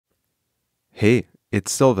Hey,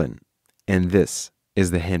 it's Sylvan, and this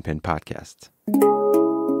is the Handpan Podcast.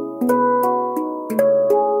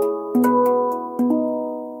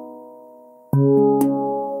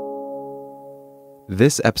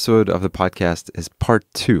 This episode of the podcast is part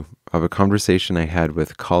 2 of a conversation I had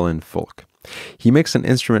with Colin Foulke. He makes an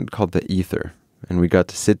instrument called the ether, and we got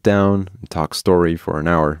to sit down and talk story for an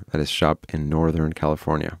hour at his shop in Northern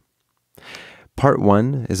California. Part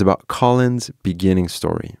 1 is about Colin's beginning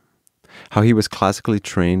story, how he was classically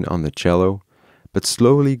trained on the cello, but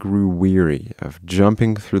slowly grew weary of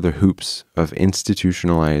jumping through the hoops of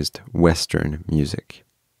institutionalized Western music.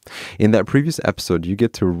 In that previous episode, you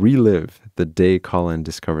get to relive the day Colin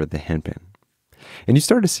discovered the handpan. And you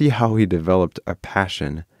start to see how he developed a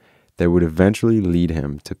passion that would eventually lead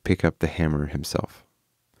him to pick up the hammer himself.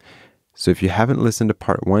 So if you haven't listened to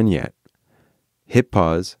part 1 yet, hit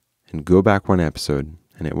pause and go back 1 episode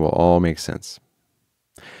and it will all make sense.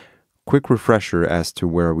 Quick refresher as to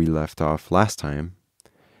where we left off last time.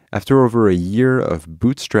 After over a year of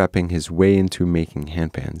bootstrapping his way into making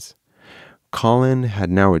handpans, Colin had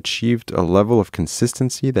now achieved a level of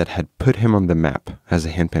consistency that had put him on the map as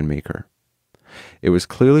a handpan maker. It was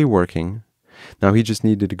clearly working. Now he just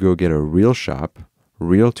needed to go get a real shop,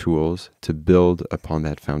 real tools to build upon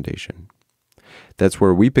that foundation. That's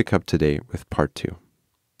where we pick up today with part 2.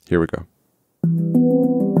 Here we go.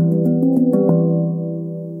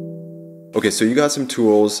 Okay, so you got some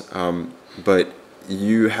tools, but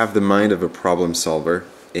you have the mind of a problem solver,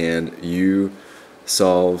 and you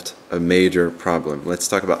solved a major problem. Let's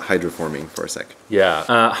talk about hydroforming for a sec. Yeah,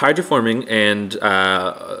 hydroforming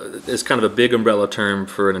is kind of a big umbrella term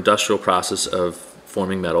for an industrial process of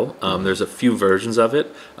forming metal. There's a few versions of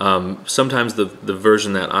it. Sometimes the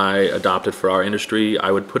version that I adopted for our industry,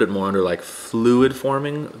 I would put it more under like fluid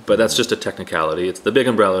forming, but that's just a technicality. It's the big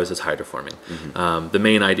umbrella is hydroforming. The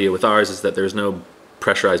main idea with ours is that there's no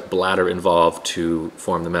pressurized bladder involved to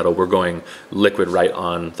form the metal. We're going liquid right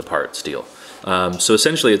on the part, steel. So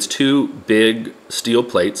essentially it's 2 big steel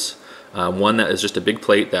plates, one that is just a big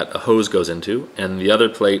plate that a hose goes into, and the other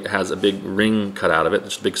plate has a big ring cut out of it,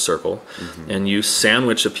 just a big circle, and you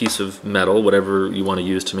sandwich a piece of metal, whatever you want to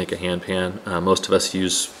use to make a handpan. Most of us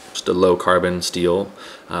use just a low carbon steel.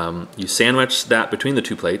 You sandwich that between the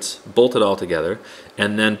 2 plates, bolt it all together,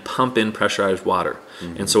 and then pump in pressurized water.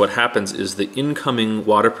 And so what happens is the incoming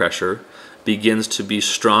water pressure begins to be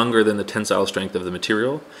stronger than the tensile strength of the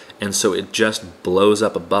material, and so it just blows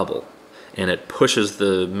up a bubble, and it pushes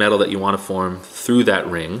the metal that you want to form through that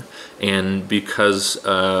ring. And because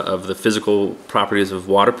of the physical properties of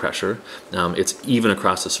water pressure, it's even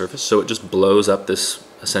across the surface, so it just blows up this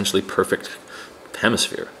essentially perfect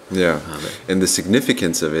hemisphere. Yeah, and the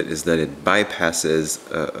significance of it is that it bypasses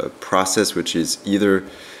a process which is either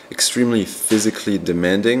extremely physically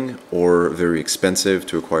demanding or very expensive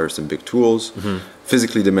to acquire some big tools.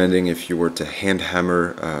 Physically demanding, if you were to hand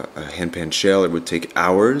hammer a handpan shell, it would take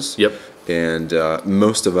hours. Yep. And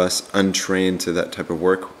most of us untrained to that type of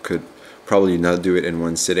work could probably not do it in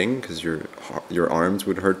one sitting because your arms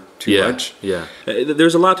would hurt too much. Yeah,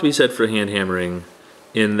 there's a lot to be said for hand hammering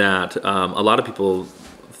in that a lot of people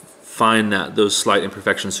find that those slight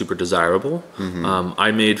imperfections super desirable.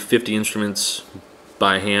 I made 50 instruments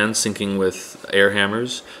by hand, syncing with air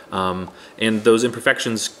hammers, and those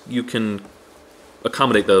imperfections, you can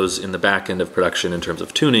accommodate those in the back end of production in terms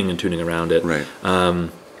of tuning and tuning around it. Right.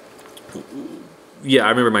 Yeah, I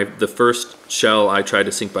remember the first shell I tried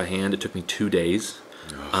to sync by hand. It took me 2 days,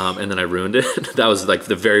 and then I ruined it. That was like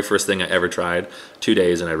the very first thing I ever tried. 2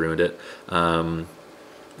 days, and I ruined it.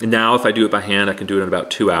 Now, if I do it by hand, I can do it in about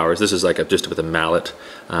 2 hours. This is like just with a mallet,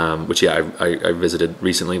 which I visited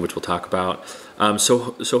recently, which we'll talk about.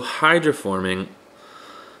 So hydroforming,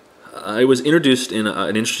 I was introduced in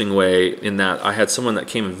an interesting way in that I had someone that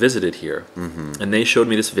came and visited here, and they showed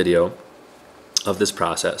me this video of this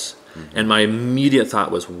process. And my immediate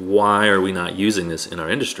thought was, why are we not using this in our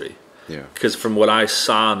industry? Yeah. Because from what I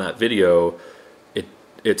saw in that video,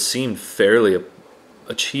 it seemed fairly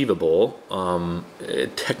achievable.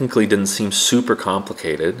 It technically didn't seem super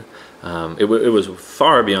complicated. It was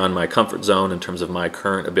far beyond my comfort zone in terms of my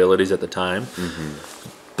current abilities at the time.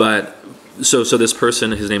 But so this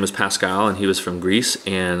person, his name is Pascal, and he was from Greece,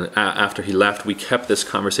 and after he left, we kept this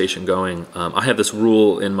conversation going. I have this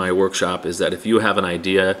rule in my workshop, is that if you have an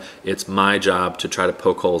idea, it's my job to try to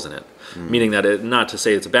poke holes in it. Meaning that not to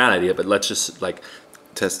say it's a bad idea, but let's just like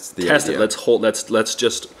test it. Let's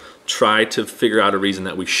just try to figure out a reason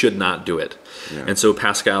that we should not do it. Yeah. And so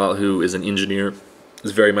Pascal, who is an engineer,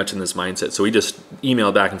 is very much in this mindset. So we just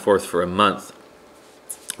emailed back and forth for a month,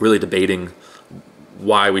 really debating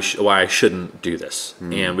why I shouldn't do this.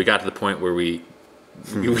 And we got to the point where we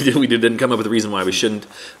didn't come up with a reason why we shouldn't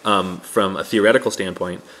from a theoretical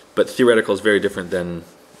standpoint. But theoretical is very different than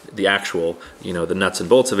the actual, the nuts and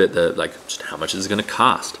bolts of it. Just how much is it going to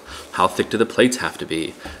cost? How thick do the plates have to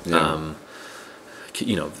be? Yeah.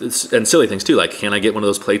 And silly things too, like, can I get one of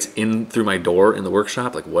those plates in through my door in the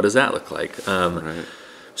workshop? Like, what does that look like? Right.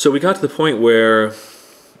 So we got to the point where,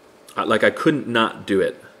 I couldn't not do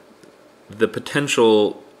it. The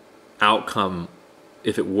potential outcome,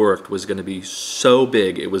 if it worked, was going to be so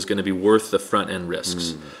big, it was going to be worth the front end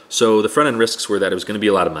risks. So the front end risks were that it was going to be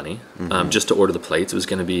a lot of money just to order the plates. It was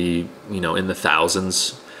going to be, in the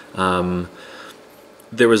thousands.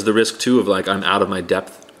 There was the risk too of I'm out of my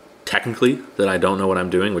depth technically, that I don't know what I'm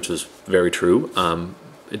doing, which was very true.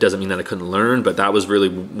 It doesn't mean that I couldn't learn, but that was really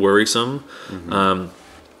worrisome.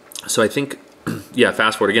 So I think,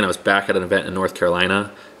 fast forward again, I was back at an event in North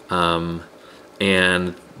Carolina, and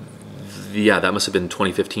that must have been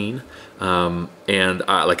 2015. And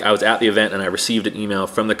I was at the event, and I received an email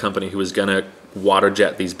from the company who was gonna water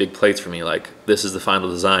jet these big plates for me. This is the final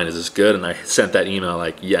design. Is this good? And I sent that email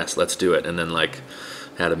yes, let's do it. And then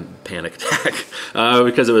had a panic attack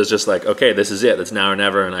because it was just okay, this is it. It's now or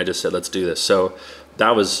never. And I just said, let's do this. So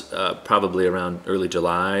that was probably around early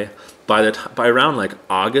July. By around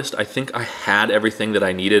August, I think I had everything that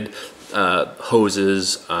I needed.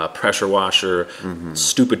 Hoses, pressure washer,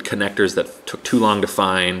 stupid connectors that took too long to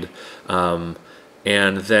find. And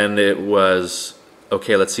then it was,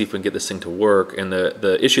 okay, let's see if we can get this thing to work. And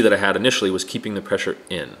the issue that I had initially was keeping the pressure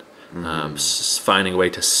in. Finding a way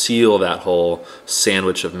to seal that whole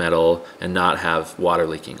sandwich of metal and not have water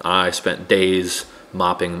leaking. I spent days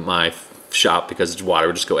mopping my shop because water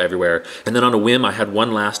would just go everywhere. And then on a whim, I had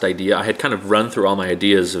one last idea. I had kind of run through all my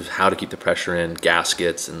ideas of how to keep the pressure in,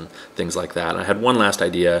 gaskets and things like that. And I had one last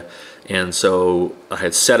idea. And so I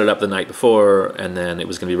had set it up the night before, and then it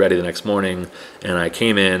was going to be ready the next morning. And I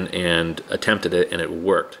came in and attempted it, and it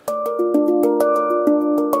worked.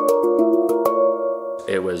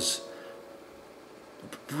 It was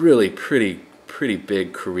really pretty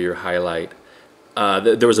big career highlight.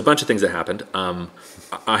 There was a bunch of things that happened.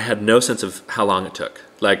 I had no sense of how long it took.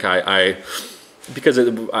 Because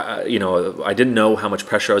I didn't know how much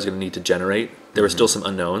pressure I was going to need to generate. There were still some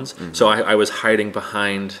unknowns. So I was hiding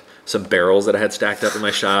behind some barrels that I had stacked up in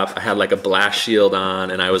my shop. I had a blast shield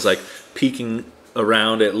on, and I was peeking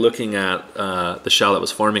around it, looking at the shell that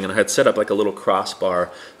was forming, and I had set up a little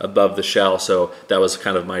crossbar above the shell, so that was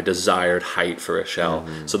kind of my desired height for a shell.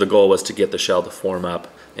 So the goal was to get the shell to form up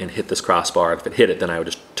and hit this crossbar. If it hit it, then I would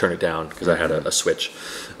just turn it down because I had a switch.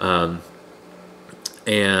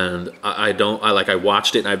 And I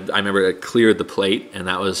watched it, and I remember it cleared the plate, and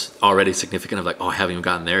that was already significant. Of I haven't even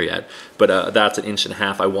gotten there yet. But that's 1.5 inches.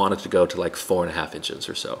 I wanted to go to 4.5 inches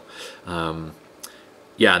or so. And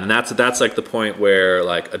that's the point where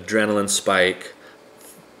adrenaline spike,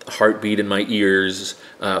 heartbeat in my ears,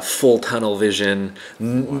 full tunnel vision,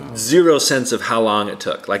 zero sense of how long it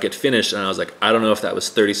took. It finished, and I was I don't know if that was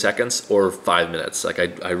 30 seconds or 5 minutes.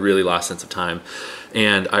 I really lost sense of time.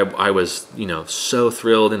 And I was, so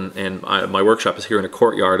thrilled. And my workshop is here in a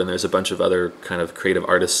courtyard, and there's a bunch of other kind of creative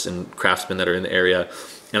artists and craftsmen that are in the area.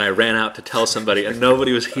 And I ran out to tell somebody, and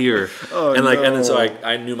nobody was here. And then so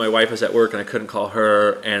I knew my wife was at work, and I couldn't call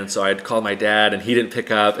her. And so I'd call my dad, and he didn't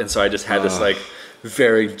pick up. And so I just had this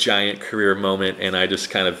very giant career moment, and I just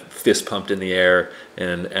kind of fist pumped in the air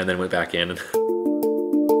and then went back in.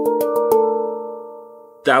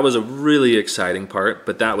 That was a really exciting part,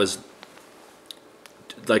 but that was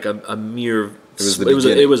a mere.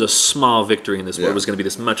 It was a small victory in this. Yeah. It was going to be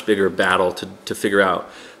this much bigger battle to figure out.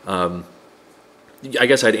 I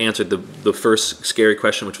guess I'd answered the first scary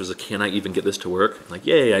question, which was, can I even get this to work?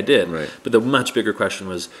 Yay, I did. Right. But the much bigger question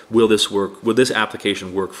was, will this work? Will this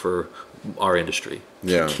application work for our industry?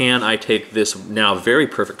 Yeah. Can I take this now very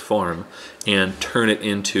perfect form and turn it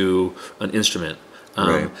into an instrument?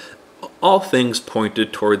 Right. All things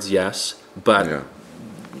pointed towards yes, but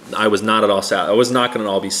I was not at all I was not going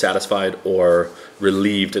to all be satisfied or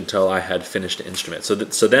relieved until I had finished the instrument. So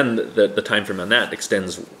then the time frame on that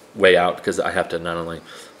extends way out, because I have to not only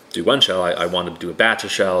do one shell, I wanted to do a batch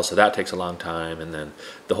of shells, so that takes a long time, and then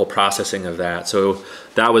the whole processing of that. So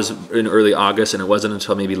that was in early August, and it wasn't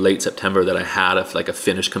until maybe late September that I had a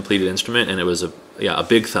finished, completed instrument, and it was a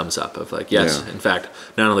big thumbs up of yes, in fact,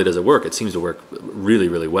 not only does it work, it seems to work really,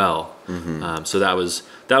 really well. So that was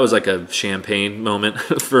a champagne moment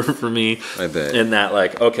for me. I bet. In that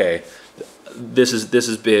okay, this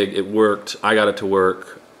is big. It worked. I got it to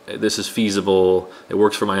work. This is feasible. It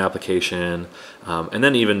works for my application. And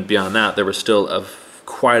then even beyond that, there was still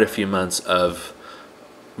quite a few months of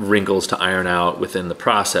wrinkles to iron out within the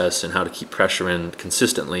process, and how to keep pressure in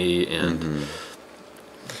consistently, and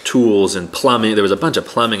tools and plumbing. There was a bunch of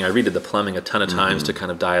plumbing. I redid the plumbing a ton of times to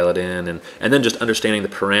kind of dial it in, and then just understanding the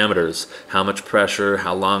parameters: how much pressure,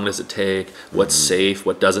 how long does it take, what's safe,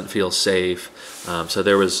 what doesn't feel safe. So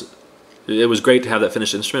it was great to have that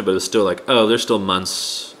finished instrument, but it was still like, oh, there's still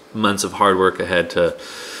months of hard work ahead to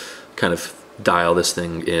kind of dial this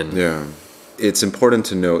thing in. Yeah. It's important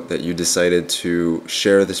to note that you decided to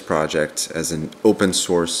share this project as an open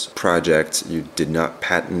source project. You did not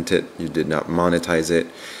patent it, you did not monetize it,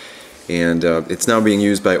 and it's now being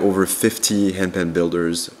used by over 50 handpan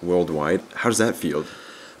builders worldwide. How does that feel?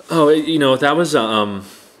 Oh, that was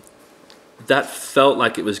that felt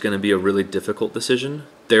like it was going to be a really difficult decision.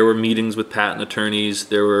 There were meetings with patent attorneys,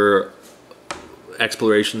 there were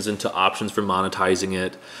explorations into options for monetizing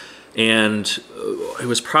it. And it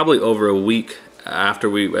was probably over a week after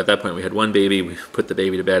at that point we had one baby, we put the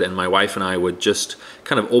baby to bed, and my wife and I would just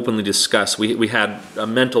kind of openly discuss. We had a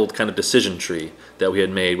mental kind of decision tree that we had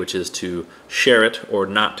made, which is to share it or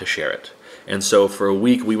not to share it. And so for a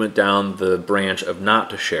week we went down the branch of not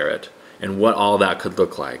to share it, and what all that could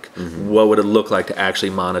look like. What would it look like to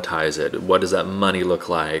actually monetize it? What does that money look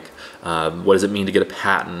like? What does it mean to get a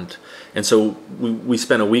patent? And so we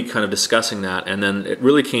spent a week kind of discussing that, and then it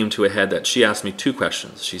really came to a head that she asked me two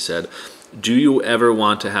questions. She said, do you ever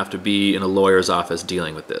want to have to be in a lawyer's office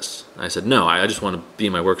dealing with this? I said, no, I just want to be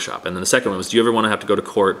in my workshop. And then the second one was, do you ever want to have to go to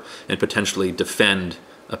court and potentially defend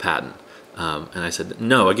a patent? And I said,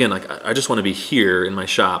 no, again, like I just want to be here in my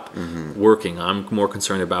shop working. I'm more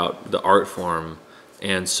concerned about the art form.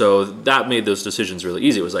 And so that made those decisions really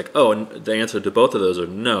easy. It was like, oh, and the answer to both of those are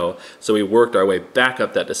no. So we worked our way back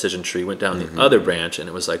up that decision tree, went down the other branch, and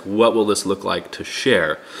it was like, what will this look like to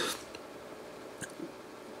share?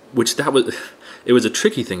 It was a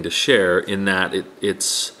tricky thing to share in that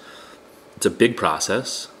it's a big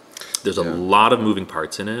process. There's a lot of moving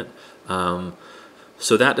parts in it.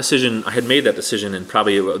 So that decision, I had made that decision, and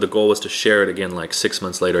probably the goal was to share it again like 6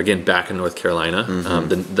 months later, again back in North Carolina.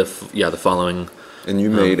 The following. And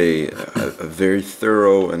you made a very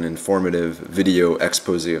thorough and informative video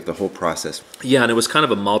expose of the whole process. Yeah, and it was kind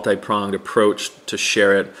of a multi-pronged approach to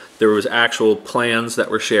share it. There was actual plans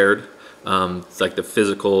that were shared, like the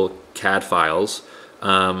physical CAD files.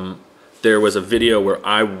 There was a video where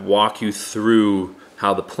I walk you through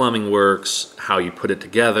how the plumbing works, how you put it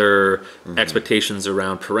together, expectations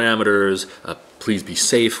around parameters, please be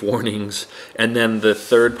safe warnings. And then the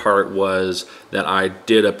third part was that I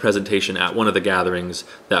did a presentation at one of the gatherings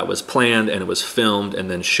that was planned, and it was filmed and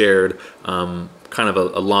then shared, kind of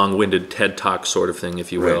a long-winded TED Talk sort of thing,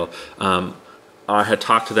 if you will. I had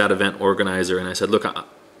talked to that event organizer, and I said, look,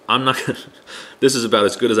 I'm not gonna, this is about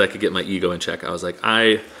as good as I could get my ego in check. I was like,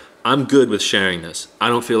 I'm good with sharing this. I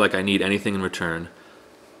don't feel like I need anything in return,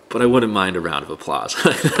 but I wouldn't mind a round of applause.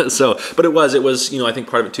 But it was, I think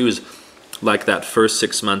part of it too is like that first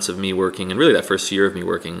 6 months of me working, and really that first year of me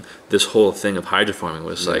working, this whole thing of hydroforming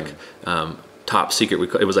was like top secret.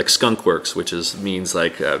 It was like skunk works, which means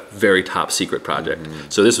like a very top secret project.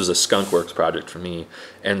 So this was a skunk works project for me.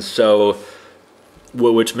 And so,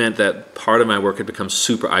 which meant that part of my work had become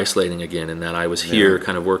super isolating again, and that I was here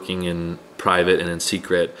kind of working in private and in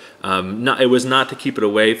secret. It was not to keep it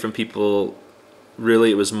away from people.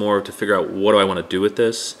 Really, it was more to figure out, what do I want to do with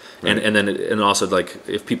this, and also like,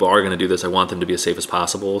 if people are going to do this, I want them to be as safe as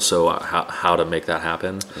possible. So how to make that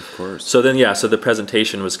happen? Of course. So then so the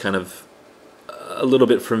presentation was kind of a little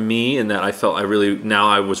bit for me, in that I felt now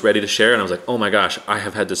I was ready to share, and I was like, oh my gosh, I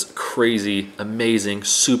have had this crazy, amazing,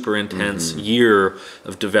 super intense year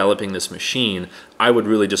of developing this machine. I would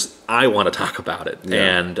really I want to talk about it.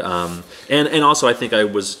 And also I think I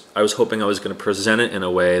was hoping I was going to present it in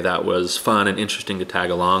a way that was fun and interesting to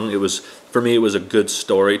tag along. For me, it was a good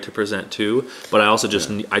story to present too, but I also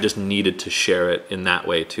I just needed to share it in that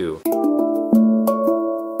way too.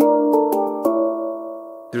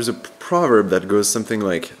 There's a proverb that goes something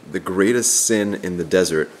like, the greatest sin in the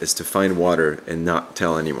desert is to find water and not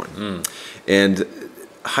tell anyone. And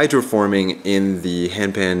hydroforming in the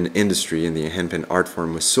handpan industry, in the handpan art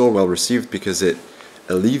form, was so well received because it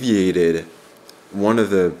alleviated one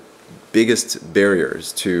of the biggest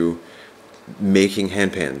barriers to making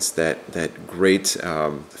handpans, that great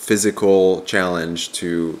physical challenge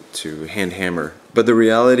to hand hammer. But the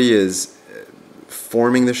reality is,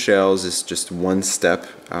 forming the shells is just one step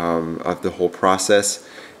of the whole process.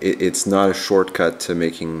 It's not a shortcut to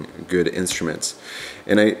making good instruments.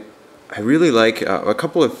 And I really like a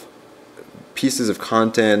couple of pieces of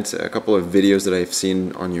content, a couple of videos that I've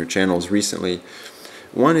seen on your channels recently.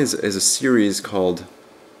 One is a series called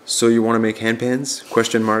So you want to make handpans?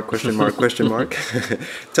 Question mark, question mark, question mark.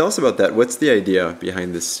 Tell us about that. What's the idea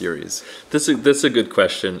behind this series? That's a good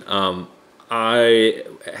question. I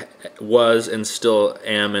was and still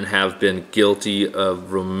am and have been guilty of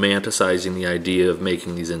romanticizing the idea of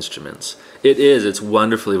making these instruments. It's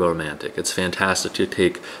wonderfully romantic. It's fantastic to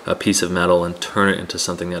take a piece of metal and turn it into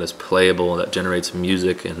something that is playable, that generates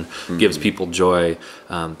music and gives people joy.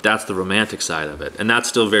 That's the romantic side of it. And that's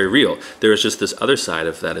still very real. There is just this other side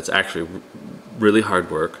of that. It's actually really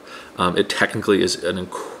hard work. It technically is an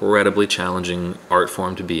incredibly challenging art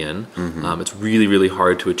form to be in. It's really, really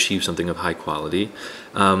hard to achieve something of high quality,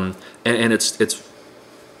 and it's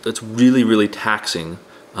really, really taxing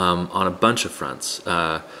on a bunch of fronts.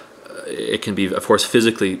 It can be, of course,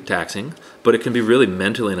 physically taxing, but it can be really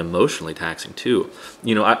mentally and emotionally taxing too.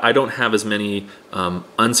 You know, I don't have as many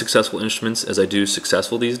unsuccessful instruments as I do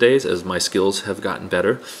successful these days, as my skills have gotten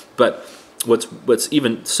better, but what's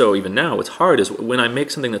even now, what's hard is when I make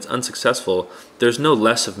something that's unsuccessful, there's no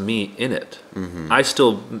less of me in it. I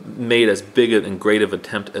still made as big and great of an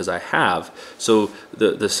attempt as I have. So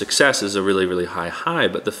the success is a really, really high,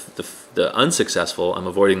 but the unsuccessful, I'm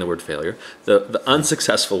avoiding the word failure, the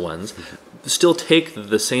unsuccessful ones still take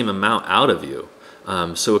the same amount out of you.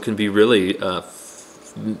 So it can be really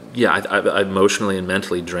emotionally and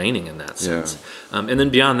mentally draining in that sense. And then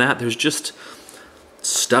beyond that, there's just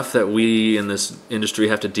stuff that we in this industry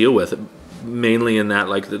have to deal with, mainly in that,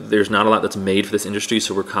 like, there's not a lot that's made for this industry,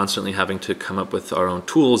 so we're constantly having to come up with our own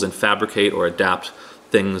tools and fabricate or adapt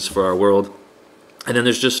things for our world. And then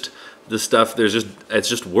there's just the stuff, it's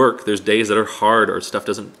just work. There's days that are hard or stuff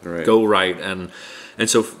doesn't go right, and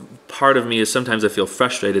so part of me is sometimes I feel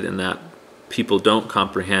frustrated in that people don't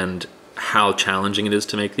comprehend how challenging it is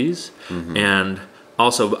to make these, and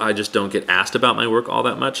also I just don't get asked about my work all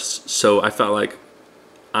that much, so I felt like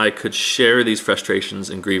I could share these frustrations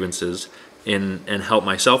and grievances and help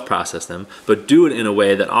myself process them, but do it in a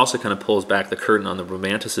way that also kind of pulls back the curtain on the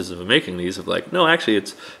romanticism of making these, of like, no, actually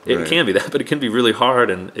it can be that, but it can be really hard,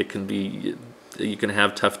 and it can be, you can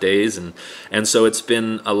have tough days, and so it's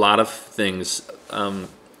been a lot of things.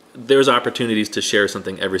 There's opportunities to share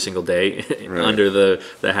something every single day under the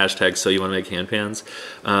hashtag So You Want to Make Handpans,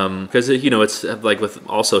 because it's like with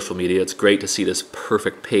all social media, it's great to see this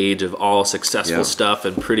perfect page of all successful stuff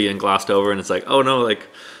and pretty and glossed over, and it's like, oh no, like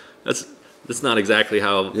that's not exactly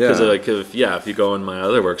how, because if you go in my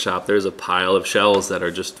other workshop, there's a pile of shells that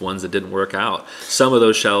are just ones that didn't work out. Some of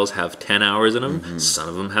those shells have 10 hours in them, some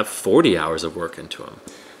of them have 40 hours of work into them.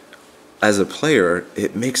 As a player,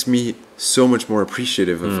 it makes me so much more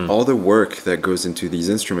appreciative of all the work that goes into these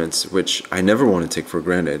instruments, which I never want to take for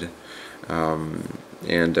granted. And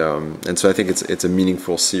so I think it's a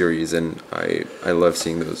meaningful series, and I love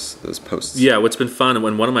seeing those posts. Yeah, what's been fun,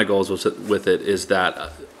 and one of my goals with it is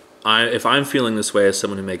that if I'm feeling this way as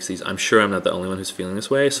someone who makes these, I'm sure I'm not the only one who's feeling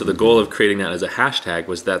this way. So the goal of creating that as a hashtag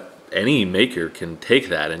was that any maker can take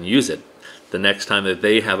that and use it. The next time that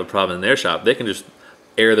they have a problem in their shop, they can just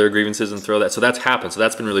air their grievances and throw that. So that's happened. So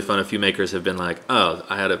that's been really fun. A few makers have been like, oh,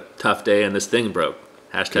 I had a tough day and this thing broke.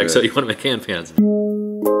 Hashtag So You Want to Make Handpans.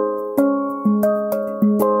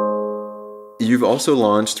 You've also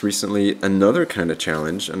launched recently another kind of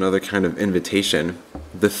challenge, another kind of invitation,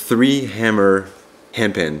 the 3-hammer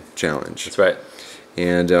handpan challenge. That's right.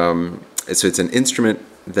 And so it's an instrument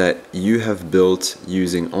that you have built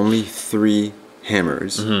using only 3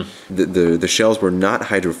 hammers. The shells were not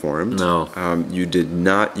hydroformed. No. You did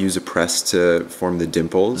not use a press to form the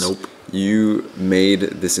dimples. Nope. You made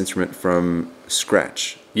this instrument from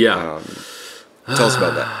scratch. Yeah. Tell us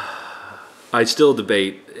about that. I still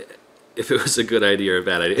debate if it was a good idea or a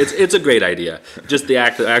bad idea. It's a great idea. Just the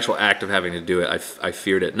actual act of having to do it, I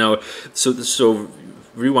feared it. No. So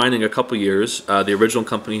rewinding a couple years, the original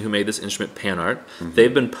company who made this instrument, Panart,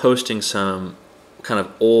 they've been posting some kind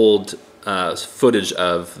of old footage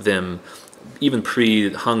of them even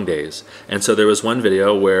pre-hung days, and so there was one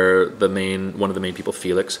video where one of the main people,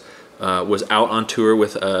 Felix, was out on tour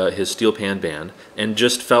with his steel pan band and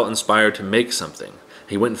just felt inspired to make something.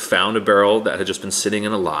 He went and found a barrel that had just been sitting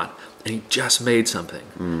in a lot, and he just made something.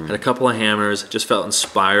 Had a couple of hammers, just felt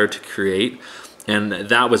inspired to create, and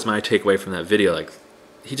that was my takeaway from that video. Like,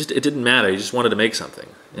 it didn't matter. He just wanted to make something,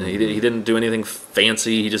 and he didn't do anything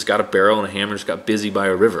fancy. He just got a barrel and a hammer, and just got busy by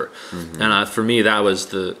a river. And for me, that was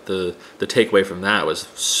the takeaway from that. Was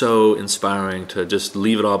so inspiring to just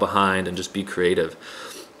leave it all behind and just be creative.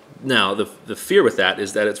 Now, the fear with that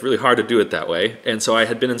is that it's really hard to do it that way, and so I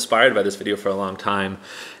had been inspired by this video for a long time,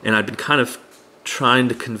 and I'd been kind of trying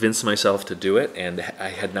to convince myself to do it, and I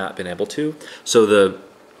had not been able to. So the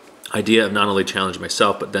idea of not only challenging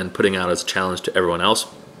myself, but then putting out as a challenge to everyone else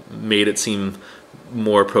made it seem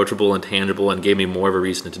more approachable and tangible and gave me more of a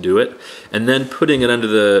reason to do it. And then putting it under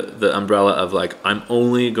the umbrella of like, I'm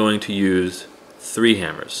only going to use 3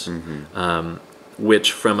 hammers,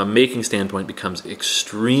 which from a making standpoint becomes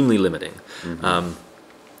extremely limiting.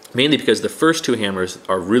 Mainly because the first 2 hammers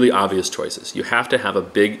are really obvious choices. You have to have a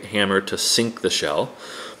big hammer to sink the shell,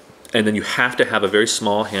 and then you have to have a very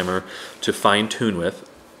small hammer to fine tune with.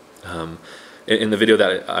 In the video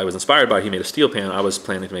that I was inspired by, he made a steel pan. I was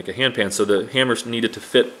planning to make a hand pan, so the hammers needed to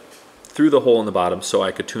fit through the hole in the bottom so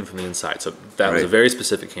I could tune from the inside. So that was a very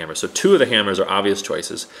specific hammer. So 2 of the hammers are obvious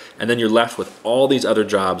choices, and then you're left with all these other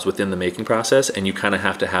jobs within the making process, and you kind of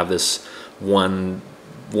have to have this one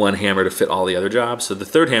hammer to fit all the other jobs. So the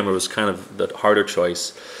 3rd hammer was kind of the harder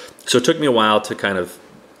choice. So it took me a while to kind of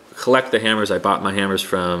collect the hammers. I bought my hammers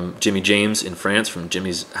from Jimmy James in France, from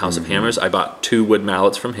Jimmy's House of Hammers. I bought 2 wood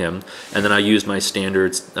mallets from him, and then I used my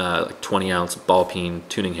standard like 20-ounce ball peen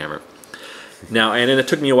tuning hammer. Now, and then it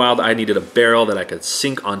took me a while. I needed a barrel that I could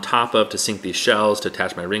sink on top of to sink these shells to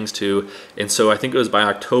attach my rings to. And so I think it was by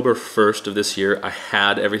October 1st of this year, I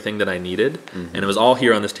had everything that I needed. And it was all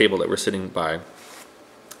here on this table that we're sitting by.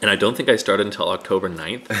 And I don't think I started until October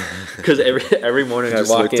 9th, because every morning I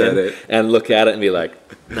walk in and look at it and be like,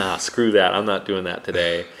 nah, screw that. I'm not doing that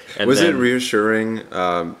today. And was it reassuring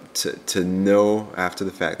to know after the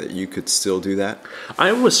fact that you could still do that?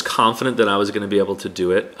 I was confident that I was going to be able to do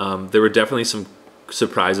it. There were definitely some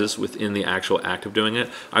surprises within the actual act of doing it.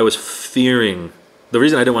 I was fearing. The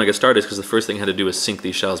reason I didn't want to get started is because the first thing I had to do was sink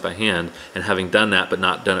these shells by hand, and having done that but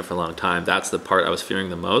not done it for a long time, that's the part I was fearing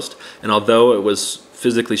the most. And although it was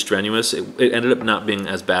physically strenuous, it ended up not being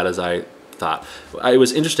as bad as I thought. It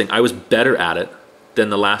was interesting. I was better at it than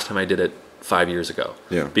the last time I did it 5 years ago.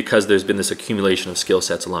 Yeah. Because there's been this accumulation of skill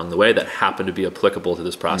sets along the way that happen to be applicable to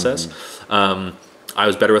this process. I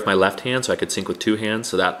was better with my left hand, so I could sink with 2 hands,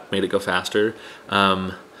 so that made it go faster.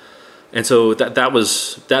 And so that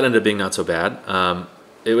ended up being not so bad.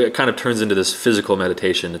 It kind of turns into this physical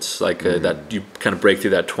meditation. It's like that you kind of break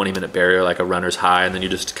through that 20-minute barrier like a runner's high, and then you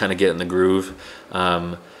just kind of get in the groove.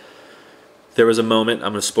 There was a moment,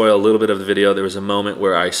 I'm going to spoil a little bit of the video, there was a moment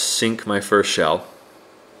where I sink my first shell,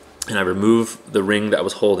 and I remove the ring that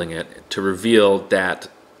was holding it to reveal that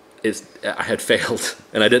I had failed,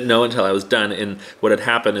 and I didn't know until I was done. And what had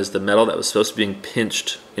happened is the metal that was supposed to be being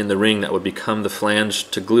pinched in the ring that would become the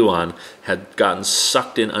flange to glue on had gotten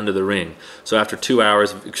sucked in under the ring. So after 2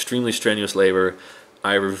 hours of extremely strenuous labor,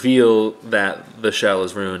 I reveal that the shell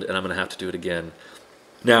is ruined, and I'm going to have to do it again.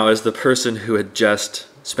 Now, as the person who had just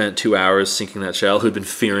spent 2 hours sinking that shell, who'd been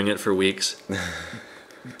fearing it for weeks,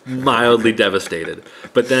 mildly devastated.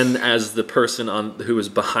 But then as the person who was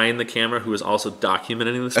behind the camera, who was also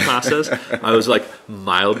documenting this process, I was like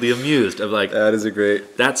mildly amused of like, that is a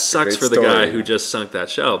great, that sucks for the guy who just sunk that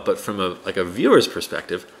shell. But from a viewer's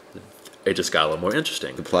perspective, it just got a little more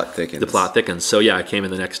interesting. The plot thickens. So yeah, I came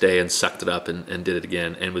in the next day and sucked it up and did it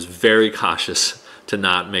again, and was very cautious to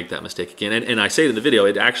not make that mistake again. And I say it in the video,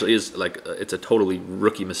 it actually is like, it's a totally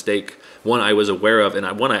rookie mistake. One I was aware of,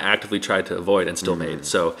 and one I actively tried to avoid and still made.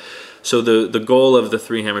 So the goal of the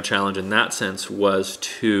 3 hammer challenge in that sense was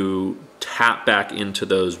to tap back into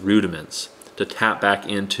those rudiments, to tap back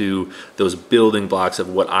into those building blocks of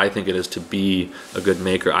what I think it is to be a good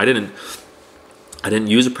maker. I didn't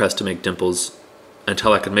use a press to make dimples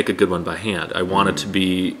until I could make a good one by hand. I wanted to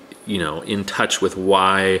be, in touch with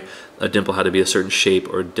why a dimple had to be a certain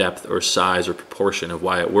shape or depth or size or proportion of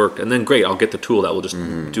why it worked. And then great, I'll get the tool that will just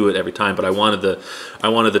do it every time. But I wanted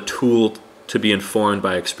the tool to be informed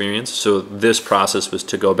by experience. So this process was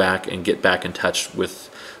to go back and get back in touch with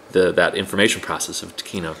that information process of,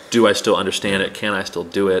 do I still understand it? Can I still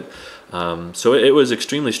do it? So it was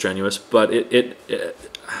extremely strenuous, but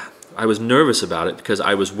I was nervous about it because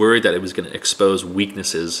I was worried that it was going to expose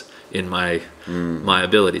weaknesses in my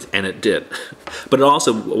abilities, and it did. But it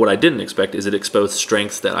also, what I didn't expect is it exposed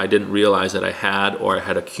strengths that I didn't realize that I had or I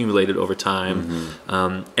had accumulated over time.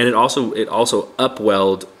 And it also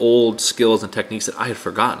upwelled old skills and techniques that I had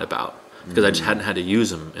forgotten about because I just hadn't had to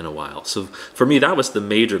use them in a while. So for me, that was the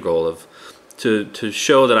major goal of to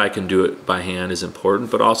show that I can do it by hand is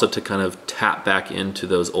important, but also to kind of tap back into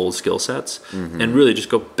those old skill sets and really just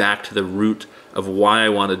go back to the root of why I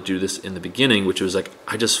wanted to do this in the beginning, which was like,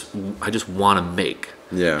 I just want to make.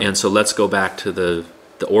 Yeah. And so let's go back to the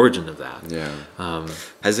origin of that. Yeah.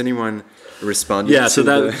 Has anyone responded? Yeah. So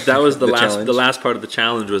that was the last challenge? The last part of the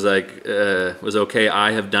challenge was like was okay.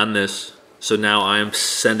 I have done this, so now I am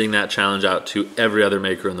sending that challenge out to every other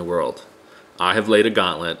maker in the world. I have laid a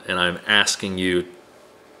gauntlet, and I'm asking you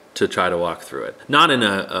to try to walk through it. Not in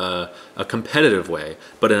a competitive way,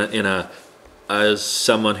 but in a as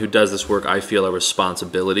someone who does this work, I feel a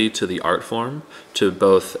responsibility to the art form to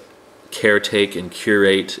both caretake and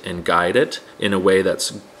curate and guide it in a way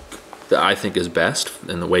that I think is best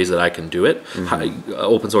in the ways that I can do it.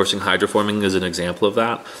 Open sourcing hydroforming is an example of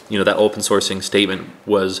that. That open sourcing statement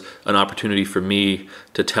was an opportunity for me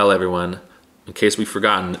to tell everyone, in case we've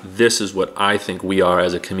forgotten, this is what I think we are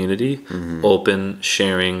as a community: open,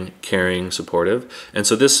 sharing, caring, supportive. And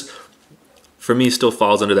so this, for me, still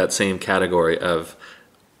falls under that same category of,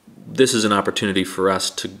 this is an opportunity for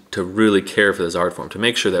us to really care for this art form, to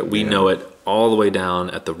make sure that we know it all the way down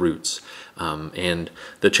at the roots. And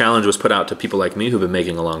the challenge was put out to people like me who've been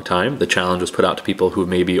making a long time. The challenge was put out to people who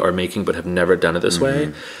maybe are making but have never done it this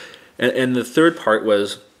way. And the third part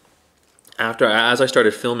was, as I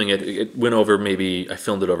started filming it, it went over, I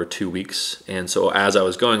filmed it over 2 weeks. And so as I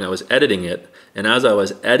was going, I was editing it. And as I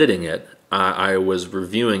was editing it, I was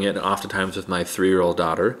reviewing it, oftentimes with my 3-year-old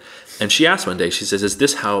daughter. And she asked one day, she says, "Is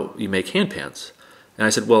this how you make handpans?" And I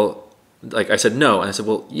said, "Well," I said, "No." And I said,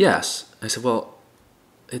 "Well, yes." I said, "Well,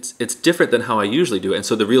 it's different than how I usually do it." And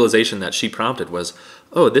so the realization that she prompted was,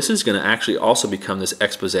 oh, this is going to actually also become this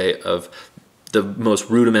expose of the most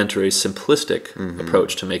rudimentary, simplistic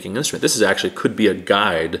approach to making an instrument. This could be a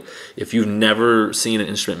guide. If you've never seen an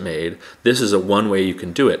instrument made, this is a one way you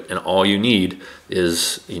can do it. And all you need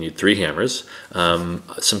is, 3 hammers,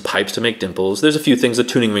 some pipes to make dimples. There's a few things. The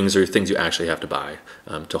tuning rings are things you actually have to buy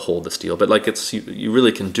to hold the steel. But you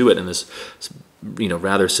really can do it in this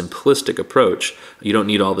rather simplistic approach. You don't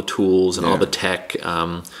need all the tools and all the tech.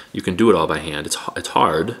 You can do it all by hand. It's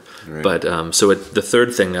hard, right. But the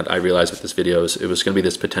third thing that I realized with this video is it was going to be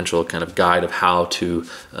this potential kind of guide of how to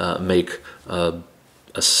make a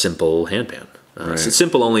simple handpan. Right. So it's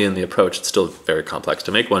simple only in the approach. It's still very complex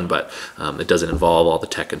to make one, but it doesn't involve all the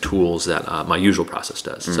tech and tools that my usual process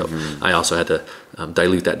does. So I also had to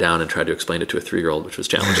dilute that down and try to explain it to a 3-year-old, which was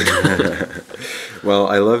challenging. Well,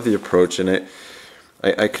 I love the approach, and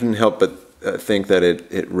I couldn't help but think that it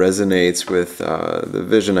resonates with the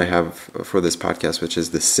vision I have for this podcast, which is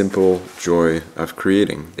the simple joy of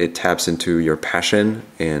creating. It taps into your passion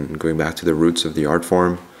and going back to the roots of the art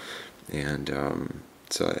form. And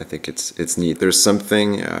so I think it's neat. There's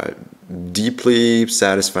something deeply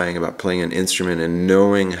satisfying about playing an instrument and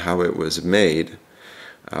knowing how it was made.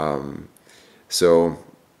 So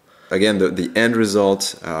again, the end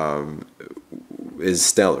result is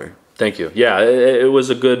stellar. Thank you. Yeah, it was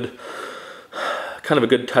a good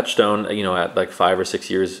touchstone, at like 5 or 6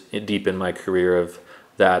 years deep in my career of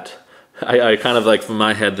that. I kind of like, from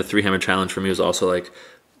my head, the 3-hammer challenge for me was also like,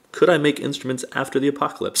 could I make instruments after the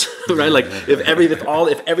apocalypse? Right? Like if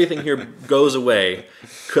everything here goes away,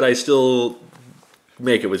 could I still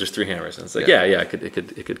make it with just 3 hammers? And it's like,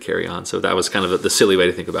 it could carry on. So that was kind of the silly way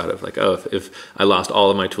to think about it. Like, oh, if I lost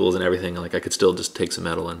all of my tools and everything, like I could still just take some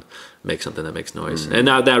metal and make something that makes noise. And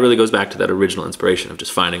now that really goes back to that original inspiration of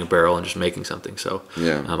just finding a barrel and just making something. So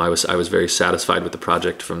I was very satisfied with the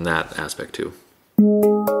project from that aspect too.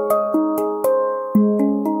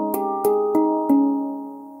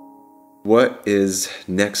 What is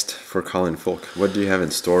next for Colin Foulke? What do you have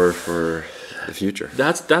in store for the future?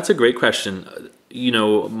 That's a great question.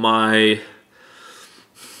 I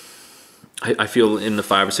feel in the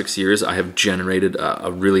 5 or 6 years I have generated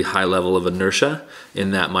a really high level of inertia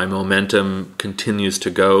in that my momentum continues to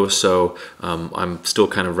go. So I'm still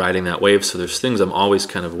kind of riding that wave. So there's things I'm always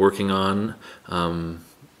kind of working on, kind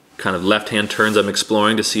of left-hand turns I'm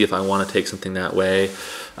exploring to see if I want to take something that way.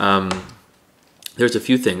 There's a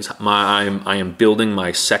few things. I am building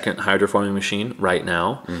my second hydroforming machine right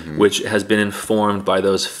now, which has been informed by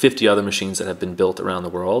those 50 other machines that have been built around the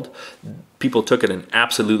world. People took it and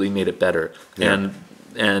absolutely made it better. Yeah.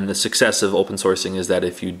 And the success of open sourcing is that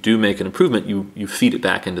if you do make an improvement, you feed it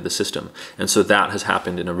back into the system. And so that has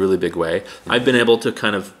happened in a really big way. I've been able to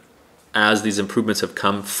kind of, as these improvements have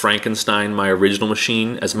come, Frankenstein my original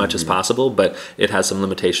machine as much as possible, but it has some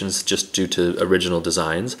limitations just due to original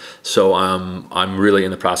designs. So I'm really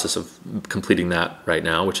in the process of completing that right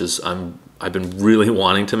now, which is I've been really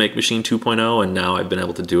wanting to make machine 2.0, and now I've been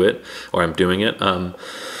able to do it, or I'm doing it.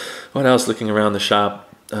 What else? Looking around the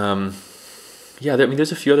shop,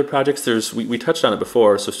 there's a few other projects. We touched on it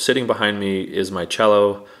before. So sitting behind me is my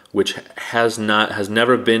cello, which has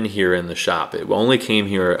never been here in the shop. It only came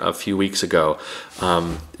here a few weeks ago.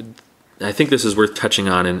 I think this is worth touching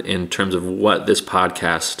on in terms of what this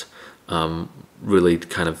podcast really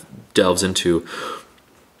kind of delves into.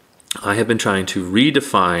 I have been trying to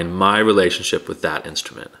redefine my relationship with that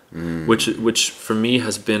instrument, which for me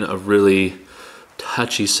has been a really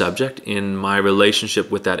touchy subject. In my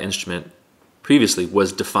relationship with that instrument previously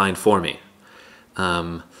was defined for me.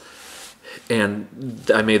 And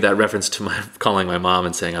I made that reference to calling my mom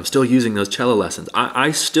and saying, I'm still using those cello lessons.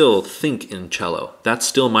 I still think in cello. That's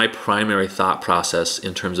still my primary thought process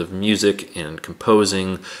in terms of music and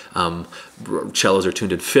composing. Cellos are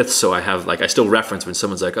tuned in fifths, so I still reference when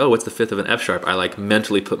someone's like, oh, what's the fifth of an F sharp? I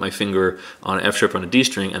mentally put my finger on an F sharp on a D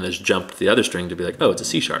string and then just jump to the other string to be like, oh, it's a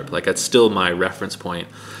C sharp. That's still my reference point.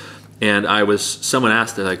 And someone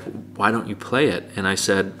asked, they're like, why don't you play it? And I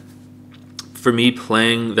said, for me,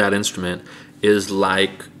 playing that instrument is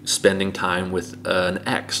like spending time with an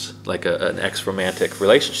ex, like an ex-romantic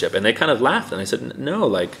relationship. And they kind of laughed, and I said,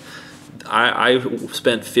 no, I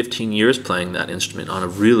spent 15 years playing that instrument on a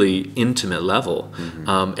really intimate level,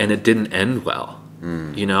 and it didn't end well.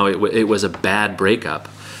 It was a bad breakup.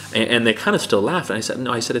 And they kind of still laughed. And I said,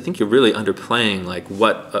 no, I think you're really underplaying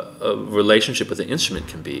what a relationship with an instrument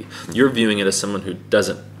can be. You're viewing it as someone who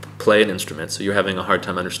doesn't play an instrument, so you're having a hard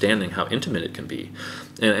time understanding how intimate it can be.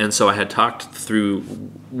 And so I had talked through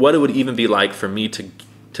what it would even be like for me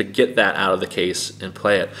to get that out of the case and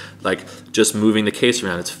play it. Just moving the case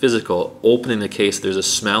around, it's physical. Opening the case, there's a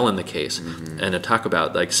smell in the case. And to talk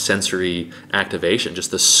about sensory activation,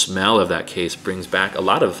 just the smell of that case brings back a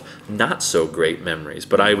lot of not so great memories.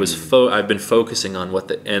 But I've been focusing on what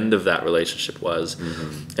the end of that relationship was.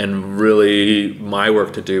 And really my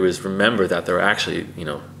work to do is remember that there are actually,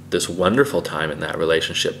 this wonderful time in that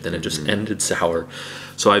relationship, then it just ended sour.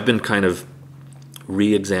 So I've been kind of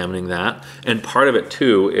re-examining that. And part of it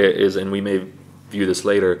too is, and we may view this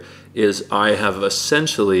later, is I have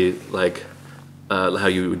essentially how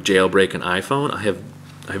you jailbreak an iPhone.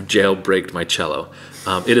 I've jailbreaked my cello.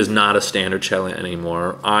 It is not a standard cello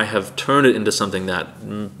anymore. I have turned it into something that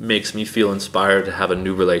makes me feel inspired to have a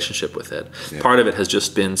new relationship with it. Yeah. Part of it has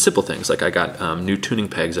just been simple things, like I got new tuning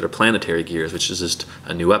pegs that are planetary gears, which is just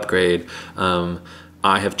a new upgrade.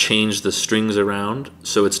 I have changed the strings around,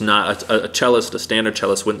 so it's not a standard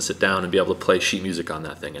cellist wouldn't sit down and be able to play sheet music on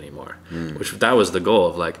that thing anymore. Which that was the goal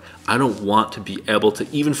of I don't want to be able to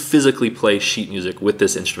even physically play sheet music with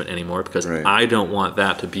this instrument anymore, because I don't want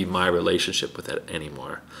that to be my relationship with it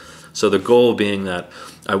anymore. So the goal being that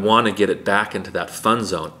I want to get it back into that fun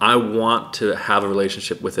zone. I want to have a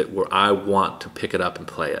relationship with it where I want to pick it up and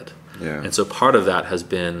play it. Yeah. And so part of that has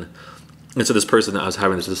been, and so this person that I was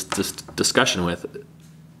having this discussion with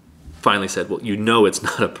finally said, well, it's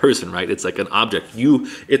not a person, right? It's like an object.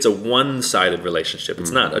 It's a one-sided relationship. It's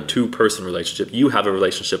not a two-person relationship. You have a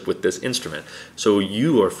relationship with this instrument. So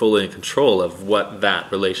you are fully in control of what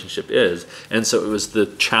that relationship is. And so it was the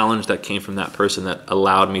challenge that came from that person that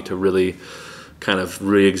allowed me to really kind of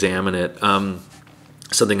re-examine it.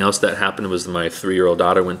 Something else that happened was my 3-year-old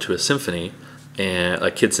daughter went to a symphony, and a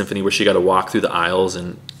kid symphony, where she got to walk through the aisles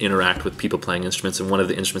and interact with people playing instruments. And one of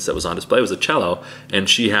the instruments that was on display was a cello, and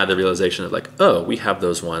she had the realization of oh, we have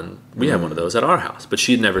one of those at our house. But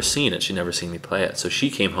she'd never seen it. She'd never seen me play it. So she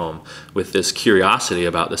came home with this curiosity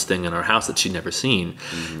about this thing in our house that she'd never seen,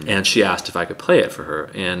 and she asked if I could play it for her.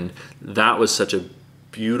 And that was such a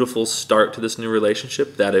beautiful start to this new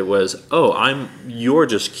relationship, that it was, you're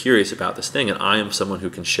just curious about this thing, and I am someone who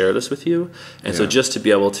can share this with you. And so just to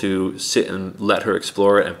be able to sit and let her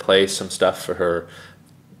explore it and play some stuff for her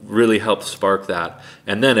really helped spark that.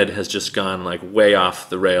 And then it has just gone way off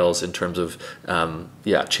the rails in terms of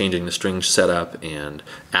changing the string setup and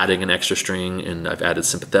adding an extra string, and I've added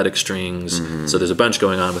sympathetic strings. So there's a bunch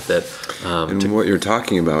going on with it. And what you're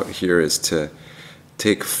talking about here is to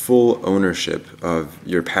take full ownership of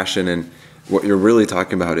your passion, and what you're really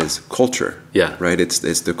talking about is culture. Yeah. Right? It's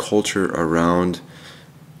the culture around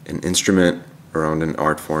an instrument, around an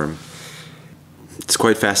art form. It's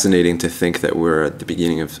quite fascinating to think that we're at the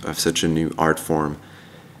beginning of such a new art form,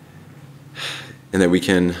 and that we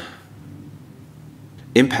can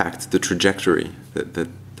impact the trajectory that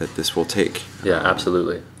this will take. Yeah,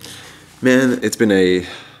 absolutely. Man, it's been a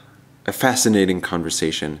fascinating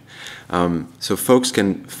conversation. So folks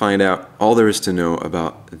can find out all there is to know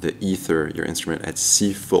about the Ether, your instrument, at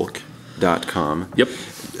cfoulke.com. Yep.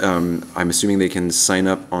 I'm assuming they can sign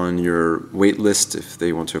up on your wait list if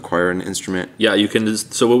they want to acquire an instrument. Yeah, you can.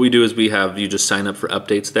 So what we do is you just sign up for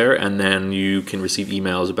updates there, and then you can receive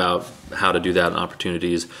emails about how to do that and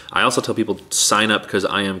opportunities. I also tell people to sign up because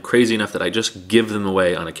I am crazy enough that I just give them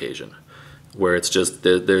away on occasion, where it's just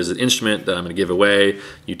there's an instrument that I'm going to give away.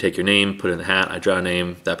 You take your name, put it in the hat, I draw a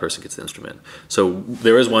name, that person gets the instrument. So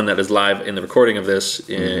there is one that is live in the recording of this,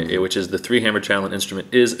 which is the 3-hammer challenge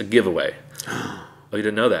instrument is a giveaway. Oh, you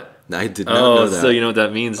didn't know that? I did not know that. So you know what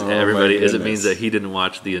that means, everybody, is it means that he didn't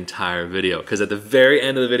watch the entire video. Because at the very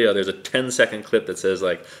end of the video, there's a 10-second clip that says,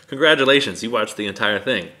 congratulations, you watched the entire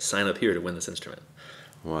thing. Sign up here to win this instrument.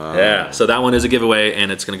 Wow. Yeah. So that one is a giveaway,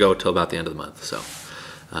 and it's going to go till about the end of the month. So.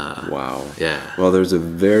 Wow. Yeah. Well, there's a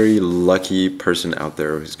very lucky person out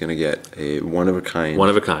there who's going to get a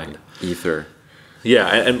one-of-a-kind ether. Yeah,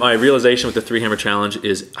 and my realization with the 3-hammer challenge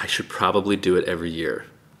is I should probably do it every year.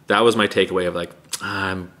 That was my takeaway of like,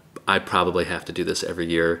 I probably have to do this every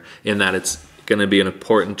year, in that it's going to be an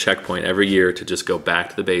important checkpoint every year to just go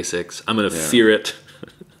back to the basics. I'm going to fear it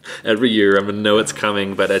every year. I'm going to know it's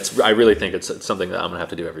coming, but I really think it's something that I'm going to have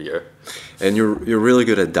to do every year. And you're really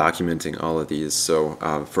good at documenting all of these. So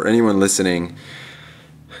for anyone listening,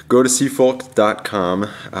 go to cfoulke.com.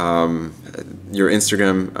 Your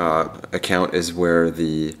Instagram account is where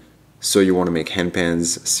the So You Want to Make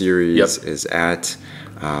Handpans series is at.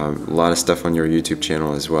 A lot of stuff on your YouTube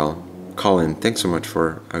channel as well. Colin, thanks so much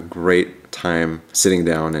for a great time sitting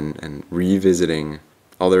down and revisiting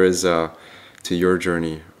all there is to your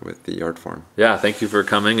journey with the art form. Yeah, thank you for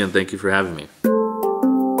coming, and thank you for having me.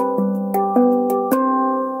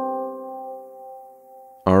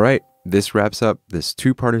 All right, this wraps up this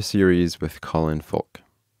two-parter series with Colin Foulke.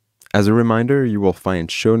 As a reminder, you will find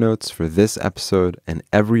show notes for this episode and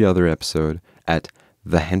every other episode at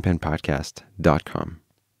thehandpanpodcast.com.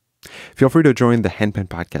 Feel free to join the Handpan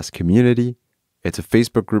Podcast community. It's a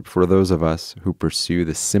Facebook group for those of us who pursue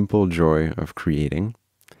the simple joy of creating.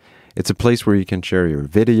 It's a place where you can share your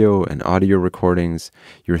video and audio recordings,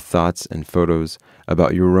 your thoughts and photos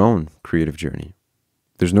about your own creative journey.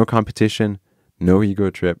 There's no competition, no ego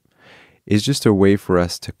trip. It's just a way for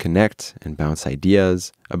us to connect and bounce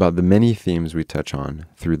ideas about the many themes we touch on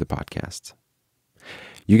through the podcast.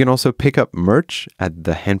 You can also pick up merch at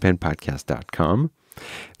thehandpanpodcast.com.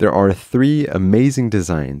 There are 3 amazing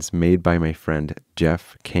designs made by my friend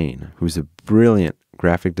Jeff Kane, who's a brilliant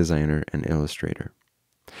graphic designer and illustrator.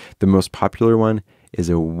 The most popular one is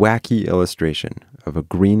a wacky illustration of a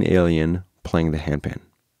green alien playing the handpan.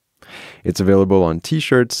 It's available on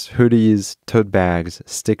t-shirts, hoodies, tote bags,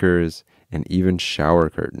 stickers, and even shower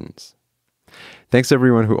curtains. Thanks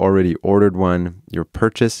everyone who already ordered one. Your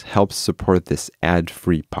purchase helps support this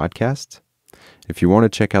ad-free podcast. If you want to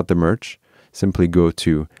check out the merch, simply go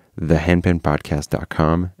to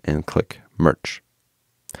thehandpanpodcast.com and click merch.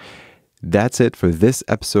 That's it for this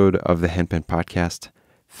episode of the Handpan Podcast.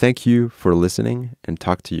 Thank you for listening, and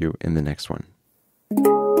talk to you in the next one.